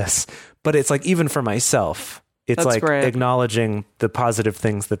not do this. But it's like, even for myself, it's That's like great. acknowledging the positive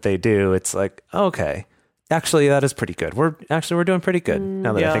things that they do. It's like, okay, actually that is pretty good. We're doing pretty good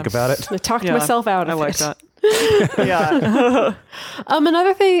now that I think about it. I talked myself out of I like it. that. Yeah.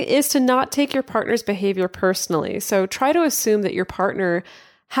 Another thing is to not take your partner's behavior personally. So try to assume that your partner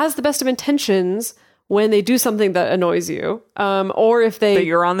has the best of intentions when they do something that annoys you, or if they That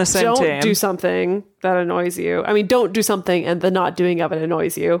you're on the same don't team. do something that annoys you. I mean, don't do something and the not doing of it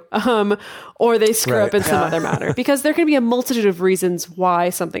annoys you, or they screw up in some other manner, because there can be a multitude of reasons why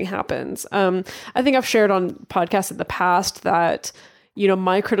something happens. I think I've shared on podcasts in the past that, you know,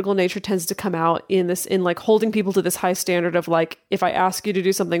 my critical nature tends to come out in like holding people to this high standard of like, if I ask you to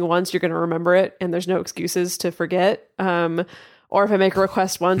do something once, you're going to remember it and there's no excuses to forget. Or if I make a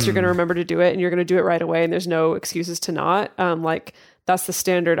request once, you're going to remember to do it and you're going to do it right away and there's no excuses to not. Like that's the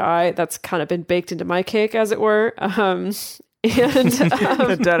standard that's kind of been baked into my cake, as it were. The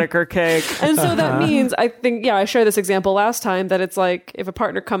Dedeker cake. And so that means, I think, I shared this example last time, that it's like, if a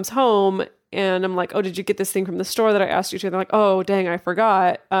partner comes home and I'm like, oh, did you get this thing from the store that I asked you to? And they're like, oh, dang, I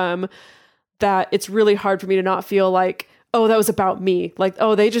forgot. That it's really hard for me to not feel like, oh, that was about me. Like,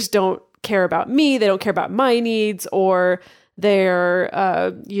 oh, they just don't care about me. They don't care about my needs, or they're,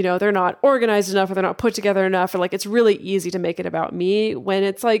 they're not organized enough, or they're not put together enough. Or like, it's really easy to make it about me, when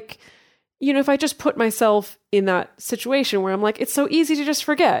it's like, you know, if I just put myself in that situation where I'm like, it's so easy to just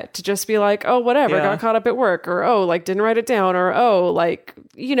forget, to just be like, oh, whatever, got caught up at work, or, oh, like didn't write it down, or, oh, like,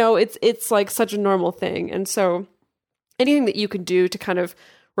 you know, it's like such a normal thing. And so anything that you can do to kind of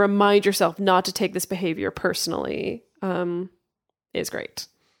remind yourself not to take this behavior personally, is great.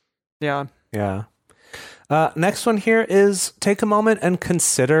 Yeah. Yeah. Next one here is take a moment and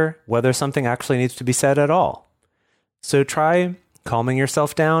consider whether something actually needs to be said at all. So try calming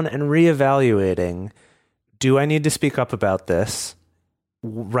yourself down and reevaluating. Do I need to speak up about this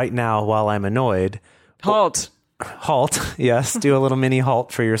right now while I'm annoyed? Halt. Yes. Do a little mini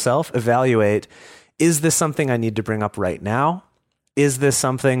halt for yourself. Evaluate. Is this something I need to bring up right now? Is this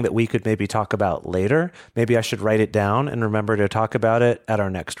something that we could maybe talk about later? Maybe I should write it down and remember to talk about it at our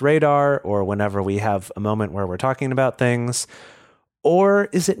next radar, or whenever we have a moment where we're talking about things. Or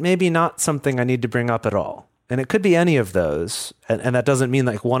is it maybe not something I need to bring up at all? And it could be any of those. And that doesn't mean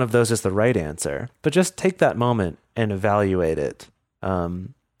like one of those is the right answer, but just take that moment and evaluate it.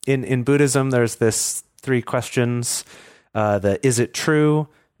 In Buddhism, there's this 3 questions. Is it true?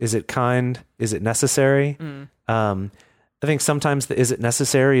 Is it kind? Is it necessary? I think sometimes the is it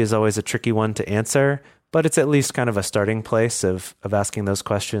necessary is always a tricky one to answer, but it's at least kind of a starting place of asking those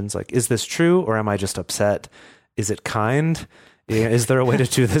questions. Like, is this true, or am I just upset? Is it kind? Is there a way to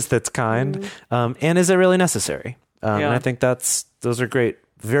do this that's kind? And is it really necessary? And I think those are great,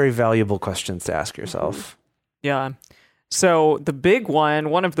 very valuable questions to ask yourself. Yeah. So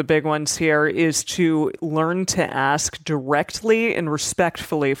one of the big ones here is to learn to ask directly and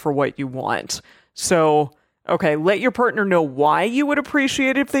respectfully for what you want. So, okay, let your partner know why you would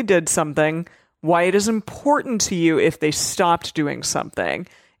appreciate it if they did something, why it is important to you if they stopped doing something.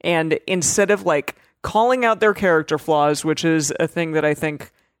 And instead of like calling out their character flaws, which is a thing that I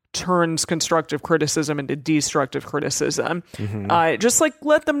think turns constructive criticism into destructive criticism, just like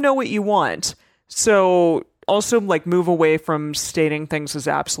let them know what you want. So also like move away from stating things as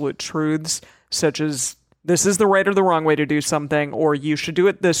absolute truths, such as this is the right or the wrong way to do something, or you should do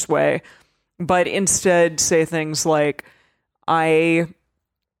it this way. But instead say things like,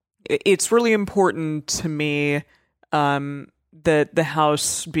 it's really important to me that the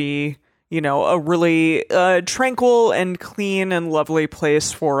house be, a really tranquil and clean and lovely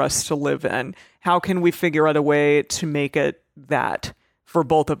place for us to live in. How can we figure out a way to make it that for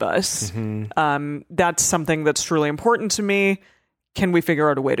both of us? That's something that's truly important to me. Can we figure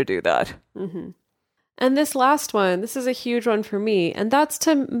out a way to do that? And this last one, this is a huge one for me, and that's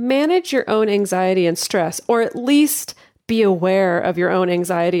to manage your own anxiety and stress, or at least be aware of your own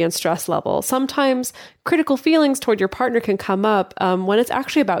anxiety and stress level. Sometimes critical feelings toward your partner can come up when it's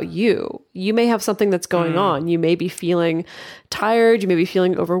actually about you. You may have something that's going on. You may be feeling tired. You may be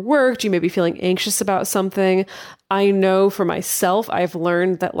feeling overworked. You may be feeling anxious about something. I know for myself, I've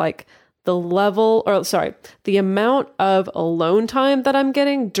learned that the amount of alone time that I'm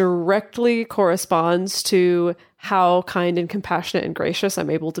getting directly corresponds to how kind and compassionate and gracious I'm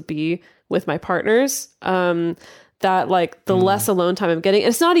able to be with my partners. That the less alone time I'm getting,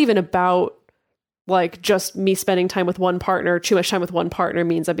 it's not even about like just me spending time with one partner, too much time with one partner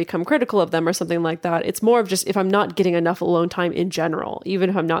means I become critical of them or something like that. It's more of just if I'm not getting enough alone time in general, even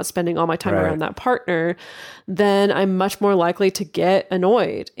if I'm not spending all my time around that partner, then I'm much more likely to get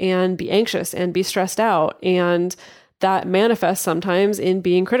annoyed and be anxious and be stressed out. And that manifests sometimes in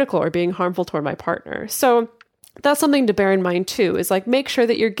being critical or being harmful toward my partner. So that's something to bear in mind too, is like make sure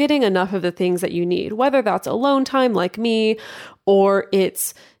that you're getting enough of the things that you need, whether that's alone time like me, or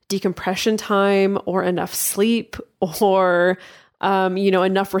it's decompression time, or enough sleep, or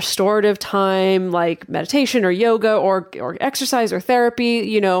enough restorative time like meditation or yoga or exercise or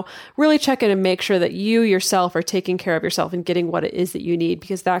therapy. Really check in and make sure that you yourself are taking care of yourself and getting what it is that you need,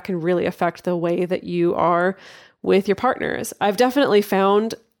 because that can really affect the way that you are with your partners. I've definitely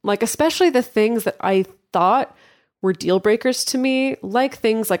found, like, especially the things that I thought were deal breakers to me, like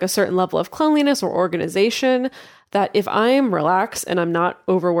things like a certain level of cleanliness or organization, that if I'm relaxed and I'm not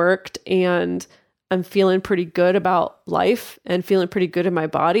overworked and I'm feeling pretty good about life and feeling pretty good in my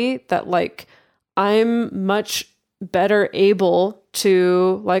body, that like I'm much better able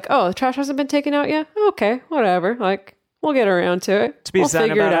to like, oh, the trash hasn't been taken out yet? Okay, whatever. Like, we'll get around to it. To be we'll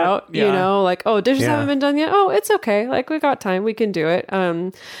figure it out. Yeah. Like, oh, dishes haven't been done yet. Oh, it's okay. Like, we got time. We can do it.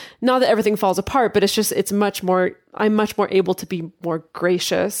 Not that everything falls apart, but it's just, I'm much more able to be more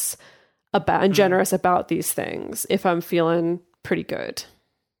gracious about and generous about these things if I'm feeling pretty good.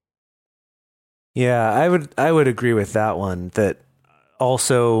 Yeah, I would agree with that one. That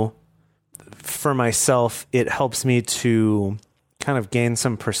also for myself, it helps me to kind of gain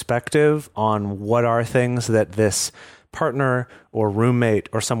some perspective on what are things that this partner or roommate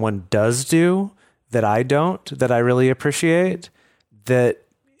or someone does do that I don't, that I really appreciate, that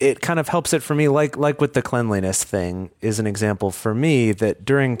it kind of helps it for me, like with the cleanliness thing is an example for me, that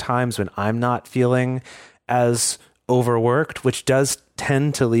during times when I'm not feeling as overworked, which does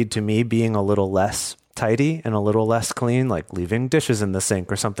tend to lead to me being a little less tidy and a little less clean, like leaving dishes in the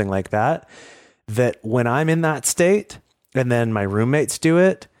sink or something like that, that when I'm in that state and then my roommates do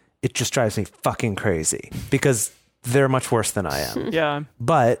it, it just drives me fucking crazy because they're much worse than I am. Yeah.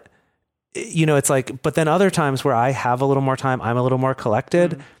 But it's like, but then other times where I have a little more time, I'm a little more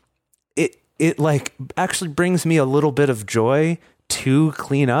collected. It like actually brings me a little bit of joy to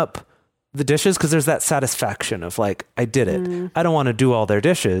clean up the dishes, because there's that satisfaction of like, I did it. I don't want to do all their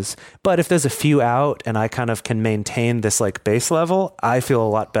dishes, but if there's a few out and I kind of can maintain this like base level, I feel a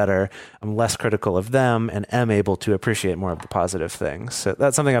lot better. I'm less critical of them and am able to appreciate more of the positive things. So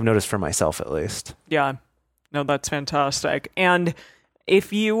that's something I've noticed for myself, at least. Yeah. No, that's fantastic. And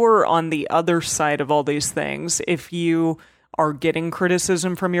if you were on the other side of all these things, if you are getting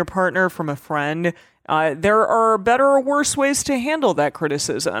criticism from your partner, from a friend, there are better or worse ways to handle that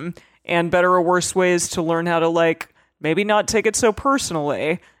criticism, and better or worse ways to learn how to like maybe not take it so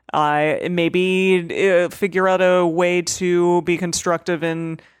personally. Maybe figure out a way to be constructive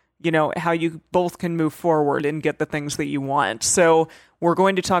in, how you both can move forward and get the things that you want. So we're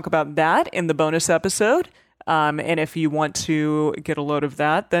going to talk about that in the bonus episode. And if you want to get a load of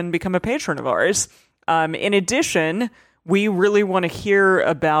that, then become a patron of ours. In addition, we really want to hear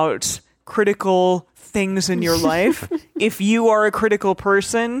about critical things in your life. If you are a critical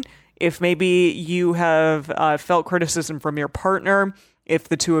person, if maybe you have felt criticism from your partner, if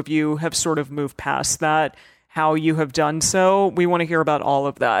the two of you have sort of moved past that, how you have done so, we want to hear about all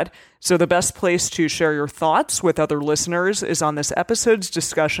of that. So the best place to share your thoughts with other listeners is on this episode's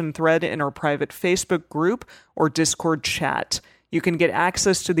discussion thread in our private Facebook group or Discord chat. You can get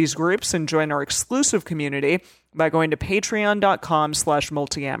access to these groups and join our exclusive community by going to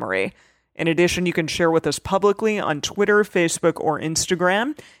patreon.com/multiamory. In addition, you can share with us publicly on Twitter, Facebook, or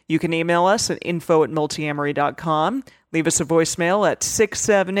Instagram. You can email us at info@multiamory.com. Leave us a voicemail at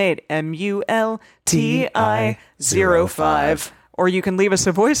 678-MULTI-05. Or you can leave us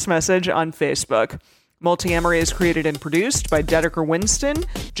a voice message on Facebook. Multiamory is created and produced by Dedeker Winston,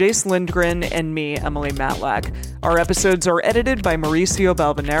 Jace Lindgren, and me, Emily Matlack. Our episodes are edited by Mauricio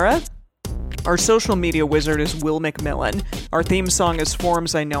Balvanera. Our social media wizard is Will McMillan. Our theme song is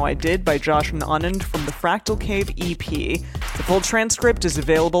Forms I Know I Did by Josh and Anand from the Fractal Cave EP. The full transcript is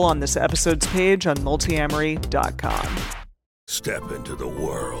available on this episode's page on multiamory.com. Step into the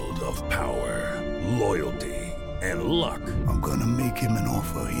world of power, loyalty, and luck. I'm gonna make him an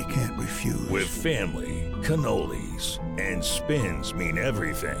offer he can't refuse. With family, cannolis, and spins mean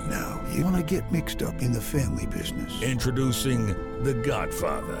everything. Now, you wanna get mixed up in the family business. Introducing The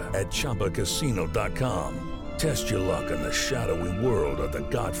Godfather at ChumbaCasino.com. Test your luck in the shadowy world of The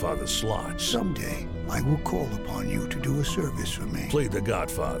Godfather slot. Someday, I will call upon you to do a service for me. Play The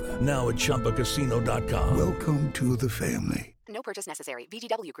Godfather now at ChumbaCasino.com. Welcome to the family. No No purchase necessary.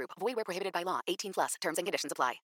 VGW Group. Void where prohibited by law. 18 plus. Terms and conditions apply.